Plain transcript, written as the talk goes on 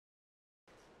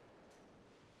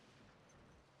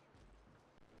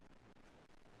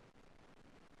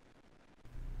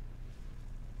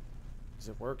Is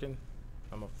it working?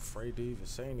 I'm afraid to even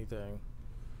say anything.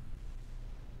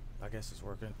 I guess it's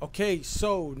working. Okay,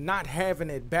 so not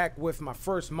having it back with my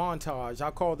first montage.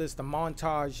 I'll call this the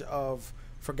montage of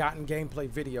forgotten gameplay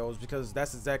videos because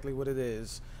that's exactly what it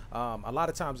is. A lot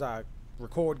of times I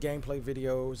record gameplay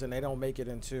videos and they don't make it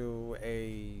into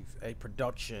a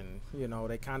production. You know,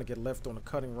 they kind of get left on the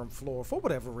cutting room floor for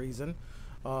whatever reason.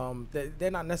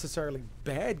 They're not necessarily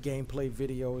bad gameplay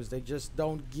videos. They just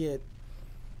don't get,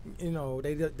 you know,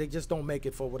 they just don't make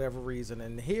it for whatever reason.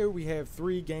 And here we have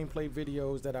 3 gameplay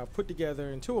videos that I've put together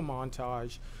into a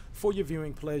montage for your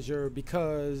viewing pleasure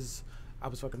because I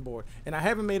was fucking bored. And I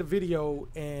haven't made a video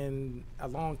in a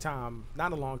long time.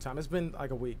 Not a long time. It's been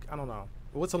like a week. I don't know.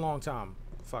 What's a long time?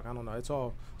 Fuck, I don't know. It's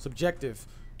all subjective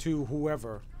to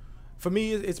whoever. For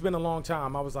me, it's been a long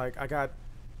time. I was like, I got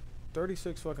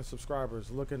 36 fucking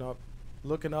subscribers looking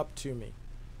up to me.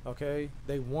 Okay?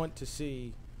 They want to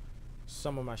see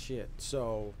some of my shit.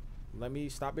 So let me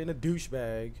stop being a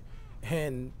douchebag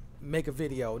and make a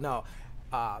video. No,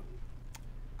 I've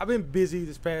been busy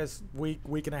this past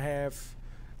week and a half.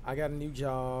 I got a new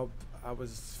job. I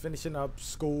was finishing up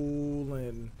school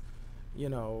and, you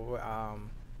know,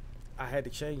 I had to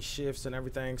change shifts and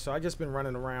everything. So I just been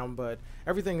running around, but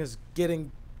everything is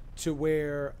getting to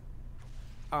where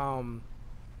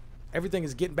everything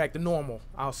is getting back to normal.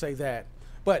 I'll say that.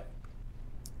 But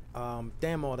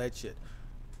damn all that shit.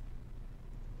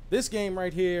 This game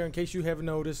right here, in case you haven't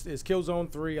noticed, is Killzone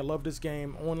 3. I love this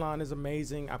game. Online is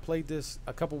amazing. I played this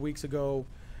a couple weeks ago,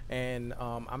 and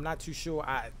I'm not too sure.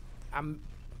 I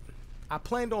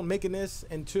planned on making this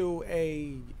into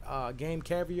a game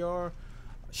Caviar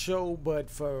show, but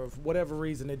for whatever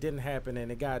reason it didn't happen,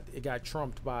 and it got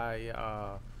trumped by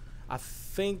I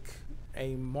think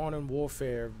a Modern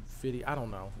Warfare video. I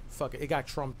don't know. Fuck it. It got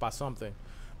trumped by something.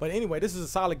 But anyway, this is a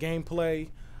solid gameplay.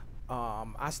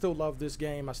 I still love this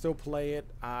game. I still play it.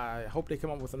 I hope they come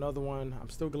up with another one. I'm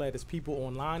still glad there's people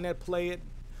online that play it.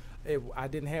 I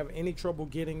didn't have any trouble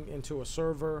getting into a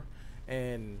server,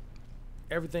 and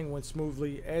everything went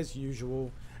smoothly as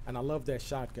usual. And I love that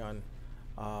shotgun.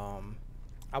 I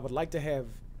would like to have,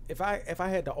 if I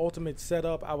had the ultimate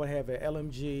setup, I would have an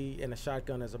LMG and a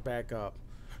shotgun as a backup.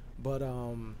 But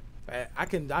I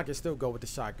can still go with the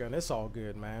shotgun. It's all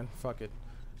good, man. Fuck it.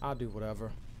 I'll do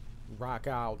whatever. Rock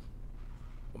out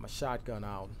with my shotgun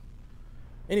out.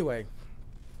 Anyway,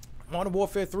 Modern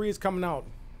Warfare 3 is coming out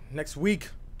next week,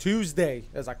 Tuesday,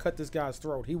 as I cut this guy's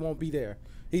throat. He won't be there.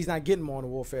 He's not getting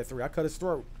Modern Warfare 3. I cut his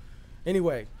throat.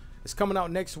 Anyway, it's coming out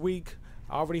next week.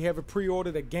 I already have it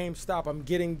pre-ordered at GameStop. I'm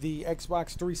getting the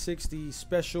Xbox 360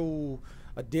 Special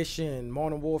Edition,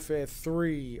 Modern Warfare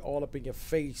 3, all up in your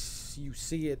face. You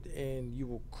see it and you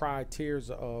will cry tears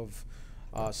of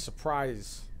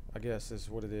surprise, I guess is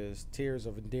what it is. Tears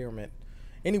of endearment.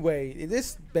 Anyway,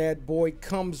 this bad boy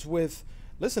comes with,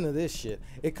 listen to this shit.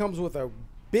 It comes with a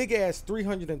big ass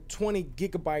 320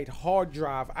 gigabyte hard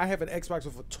drive. I have an Xbox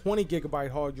with a 20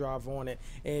 gigabyte hard drive on it,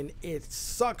 and it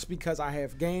sucks because I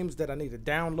have games that I need to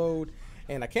download,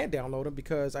 and I can't download them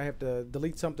because I have to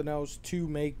delete something else to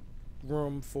make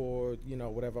room for, you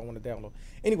know, whatever I want to download.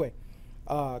 Anyway,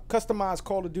 customized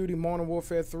Call of Duty Modern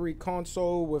Warfare 3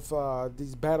 console with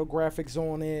these battle graphics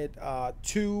on it.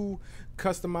 2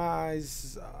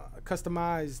 customized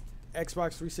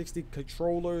Xbox 360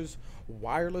 controllers,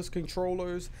 wireless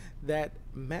controllers that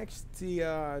match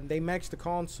the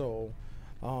console.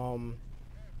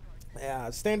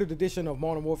 Standard edition of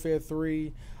Modern Warfare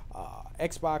 3,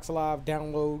 Xbox Live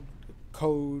download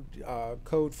code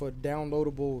for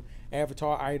downloadable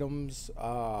avatar items,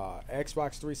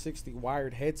 Xbox 360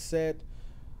 wired headset,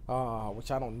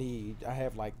 which I don't need. I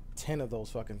have like 10 of those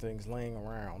fucking things laying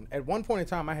around. At one point in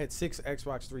time, I had 6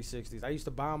 Xbox 360s. I used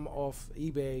to buy them off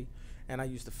eBay, and I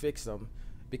used to fix them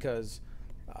because,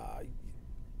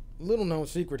 little known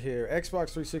secret here,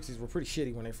 Xbox 360s were pretty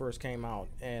shitty when they first came out,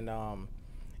 and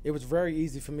it was very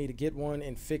easy for me to get one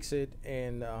and fix it,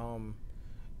 and I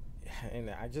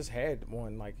just had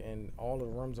one like in all the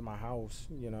rooms of my house,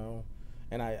 you know,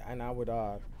 and I would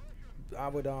buy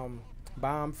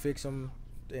them, fix them,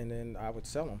 and then I would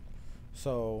sell them.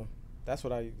 So that's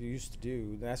what I used to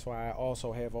do. That's why I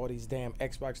also have all these damn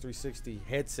Xbox 360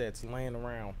 headsets laying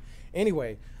around.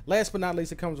 Anyway, last but not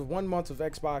least, it comes with 1 month of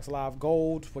Xbox Live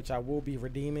Gold, which I will be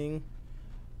redeeming.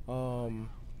 Yeah,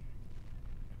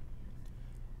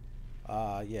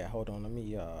 hold on, let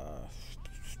me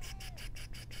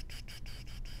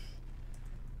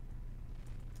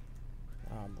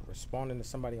I'm responding to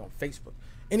somebody on Facebook.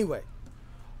 Anyway,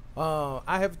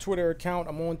 I have a Twitter account.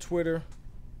 I'm on Twitter,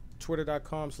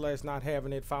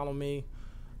 twitter.com/nothavingit. Follow me.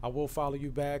 I will follow you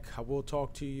back. I will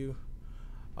talk to you.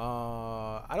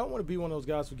 I don't want to be one of those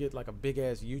guys who get like a big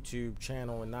ass YouTube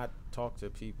channel and not talk to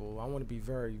people. I want to be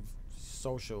very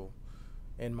social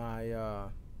in my,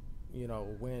 you know,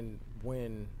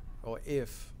 when or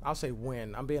if, I'll say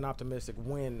when, I'm being optimistic,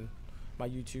 when my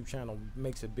YouTube channel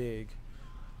makes it big.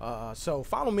 So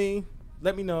follow me,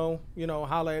 let me know, you know,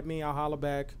 holler at me, I'll holler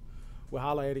back. We'll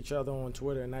holler at each other on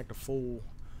Twitter and act a fool.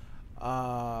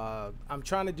 I'm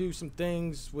trying to do some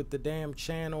things with the damn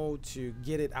channel to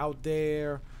get it out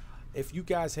there. If you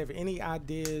guys have any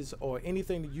ideas or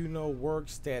anything that you know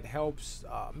works that helps,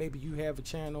 maybe you have a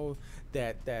channel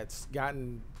that's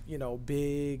gotten, you know,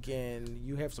 big, and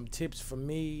you have some tips for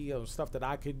me or stuff that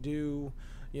I could do,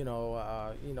 you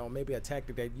know, maybe a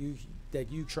tactic that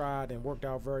you tried and worked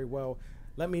out very well,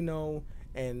 let me know,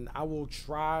 and I will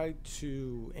try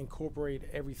to incorporate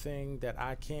everything that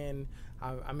I can.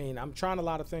 I mean, I'm trying a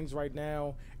lot of things right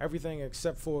now, everything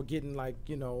except for getting, like,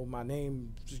 you know, my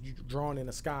name drawn in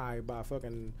the sky by a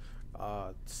fucking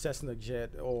Cessna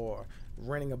jet, or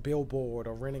renting a billboard,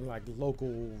 or renting like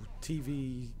local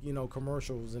TV, you know,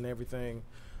 commercials and everything.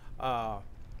 But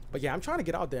yeah, I'm trying to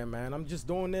get out there, man. I'm just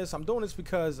doing this. I'm doing this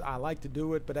because I like to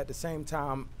do it, but at the same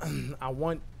time, I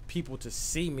want people to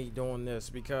see me doing this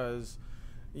because,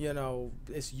 you know,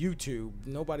 it's YouTube.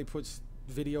 Nobody puts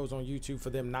videos on YouTube for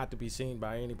them not to be seen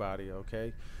by anybody,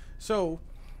 okay? So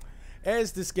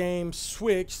as this game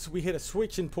switched, we hit a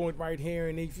switching point right here,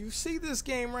 and if you see this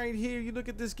game right here, you look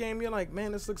at this game, you're like,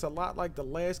 man, this looks a lot like the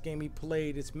last game he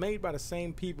played. It's made by the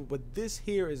same people, but this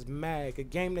here is MAG, a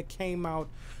game that came out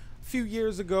a few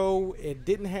years ago. It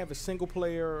didn't have a single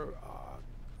player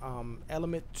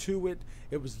element to it.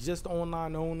 It was just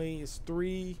online only. It's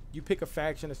three, you pick a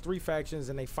faction, it's three factions,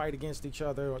 and they fight against each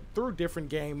other through different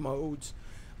game modes.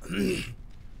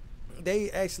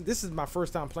 They actually, this is my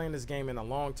first time playing this game in a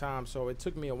long time, so it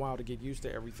took me a while to get used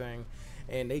to everything,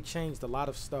 and they changed a lot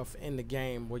of stuff in the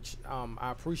game, which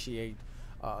I appreciate.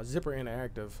 Zipper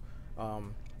Interactive,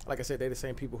 like I said, they're the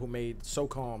same people who made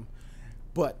SOCOM,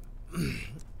 but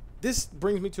this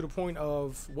brings me to the point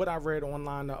of what I read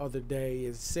online the other day.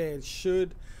 It said,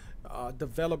 should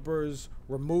developers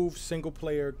remove single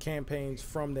player campaigns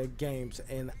from their games?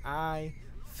 And I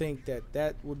think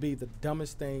that would be the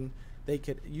dumbest thing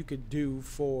you could do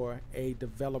for a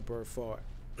developer, for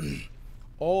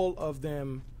all of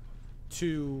them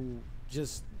to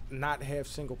just not have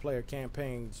single player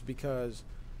campaigns, because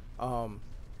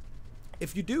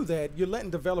if you do that, you're letting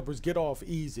developers get off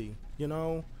easy, you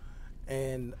know.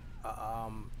 And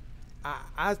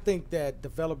I think that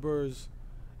developers,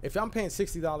 if I'm paying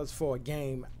 $60 for a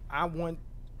game, I want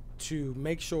to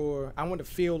make sure, I want to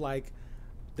feel like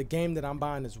the game that I'm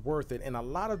buying is worth it. And a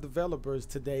lot of developers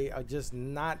today are just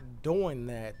not doing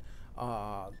that.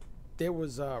 There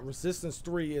was Resistance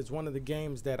 3 is one of the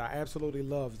games that I absolutely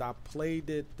loved. I played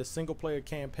it, the single player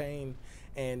campaign,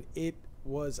 and it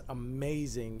was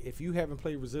amazing. If you haven't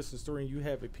played Resistance 3 and you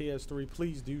have a PS3,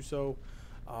 please do so.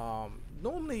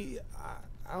 Normally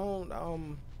I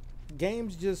don't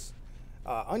games just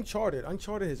Uncharted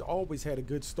has always had a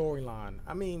good storyline.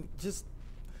 I mean, just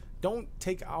don't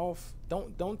take out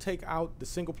the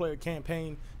single player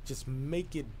campaign, just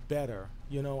make it better,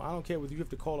 you know. I don't care whether you have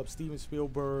to call up Steven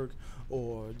Spielberg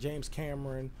or James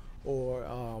Cameron or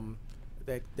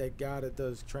that guy that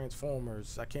does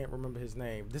Transformers. I can't remember his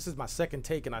name. This is my second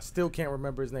take and I still can't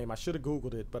remember his name. I should have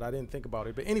Googled it, but I didn't think about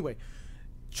it. But anyway,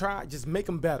 just make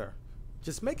them better.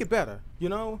 Just make it better, you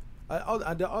know.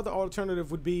 The other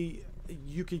alternative would be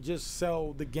you could just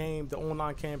sell the game, the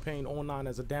online campaign, online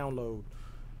as a download.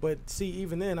 But see,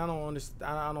 even then, I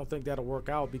don't think that'll work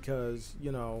out, because,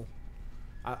 you know,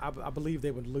 I believe they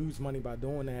would lose money by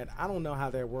doing that. I don't know how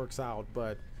that works out,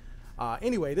 but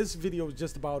anyway, this video is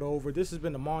just about over. This has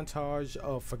been a montage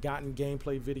of forgotten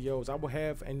gameplay videos. I will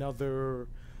have another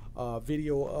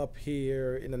video up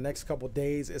here in the next couple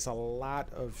days. It's a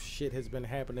lot of shit has been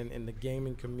happening in the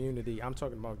gaming community. I'm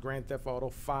talking about Grand Theft Auto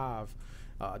 5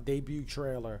 debut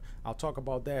trailer. I'll talk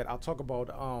about that. I'll talk about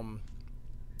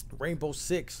Rainbow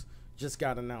Six just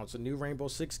got announced, a new Rainbow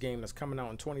Six game that's coming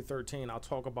out in 2013. I'll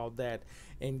talk about that,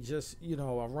 and just, you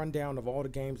know, a rundown of all the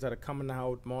games that are coming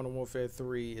out. Modern Warfare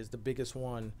 3 is the biggest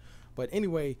one. But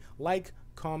anyway, like,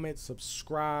 comment,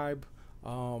 subscribe.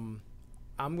 I'm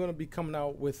gonna be coming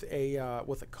out with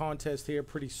a contest here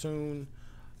pretty soon.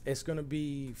 It's gonna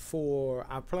be for,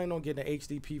 I plan on getting an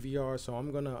HD PVR, so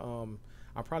I'm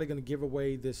probably gonna give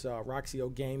away this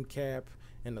Roxio game cap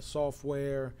and the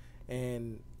software,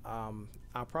 and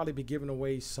I'll probably be giving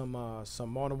away some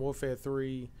Modern Warfare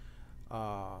 3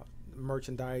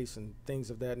 merchandise and things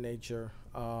of that nature.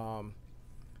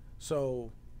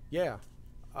 So yeah,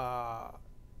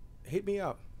 hit me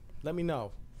up. Let me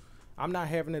know. I'm not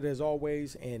having it as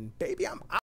always, and baby, I'm